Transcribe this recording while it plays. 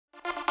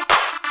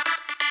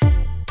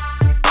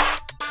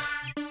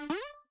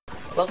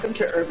Welcome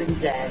to Urban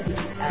Zen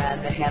and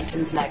the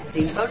Hamptons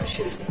magazine photo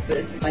shoot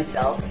with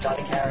myself,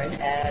 Donna Karan,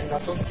 and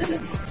Russell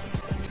Simmons.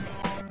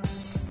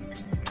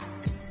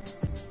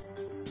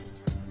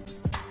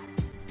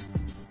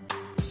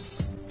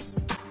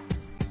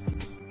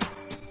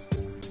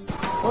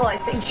 Well, I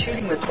think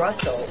shooting with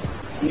Russell,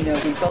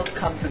 we both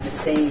come from the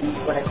same,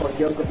 what I call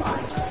yoga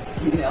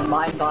mind,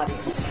 mind, body,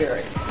 and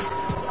spirit.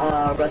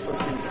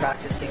 Russell's been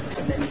practicing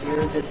for many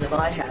years, as have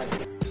I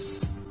have.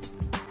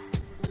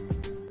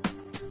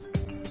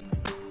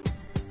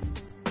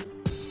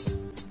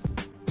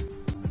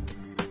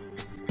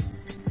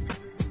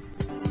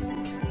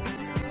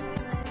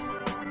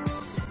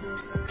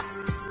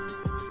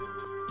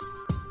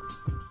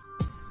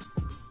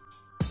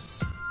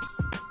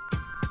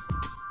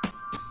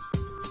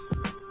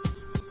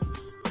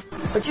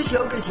 But just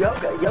yoga's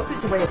yoga.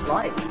 Yoga's a way of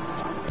life.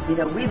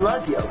 We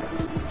love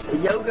yoga.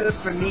 Yoga,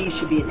 for me,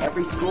 should be in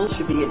every school,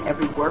 should be in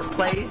every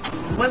workplace.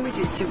 When we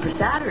did Super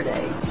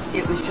Saturday,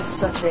 it was just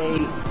such a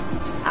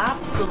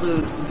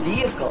absolute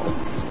vehicle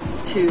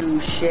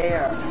to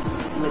share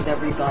with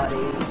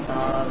everybody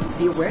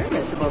the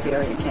awareness of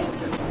ovarian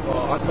cancer. Well,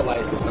 Art to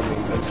Life is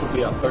something, this will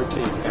be our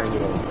 13th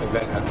annual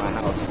event at my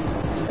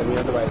house. And we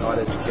underwrite art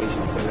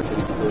education for inner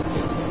city school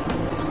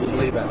kids. We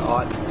believe that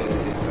art is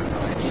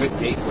a good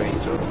gateway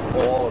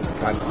to all of the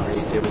kind of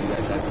creativity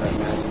that I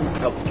imagine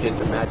helps kids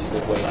imagine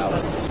their way out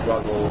of the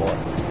struggle or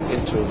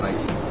into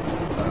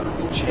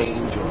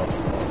change or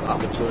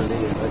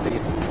opportunity. And I think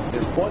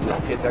it's important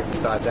that kids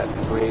exercise that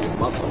creative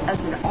muscle.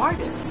 As an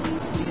artist,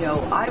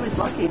 I was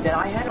lucky that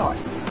I had art,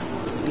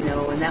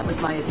 and that was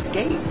my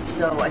escape.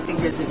 So I think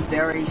there's a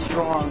very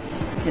strong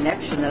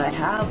connection that I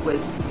have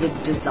with the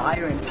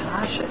desire and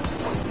passion.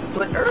 So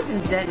what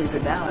Urban Zen is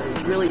about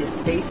is really a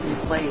space and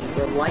place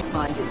where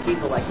like-minded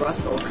people like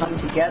Russell come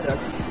together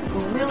who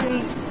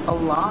really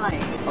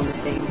align on the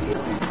same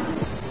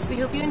feelings. We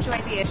hope you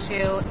enjoyed the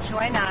issue.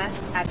 Join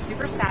us at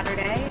Super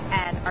Saturday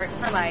and Art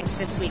for Life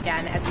this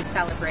weekend as we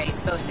celebrate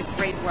both the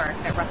great work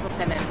that Russell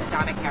Simmons and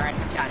Donna Karan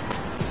have done.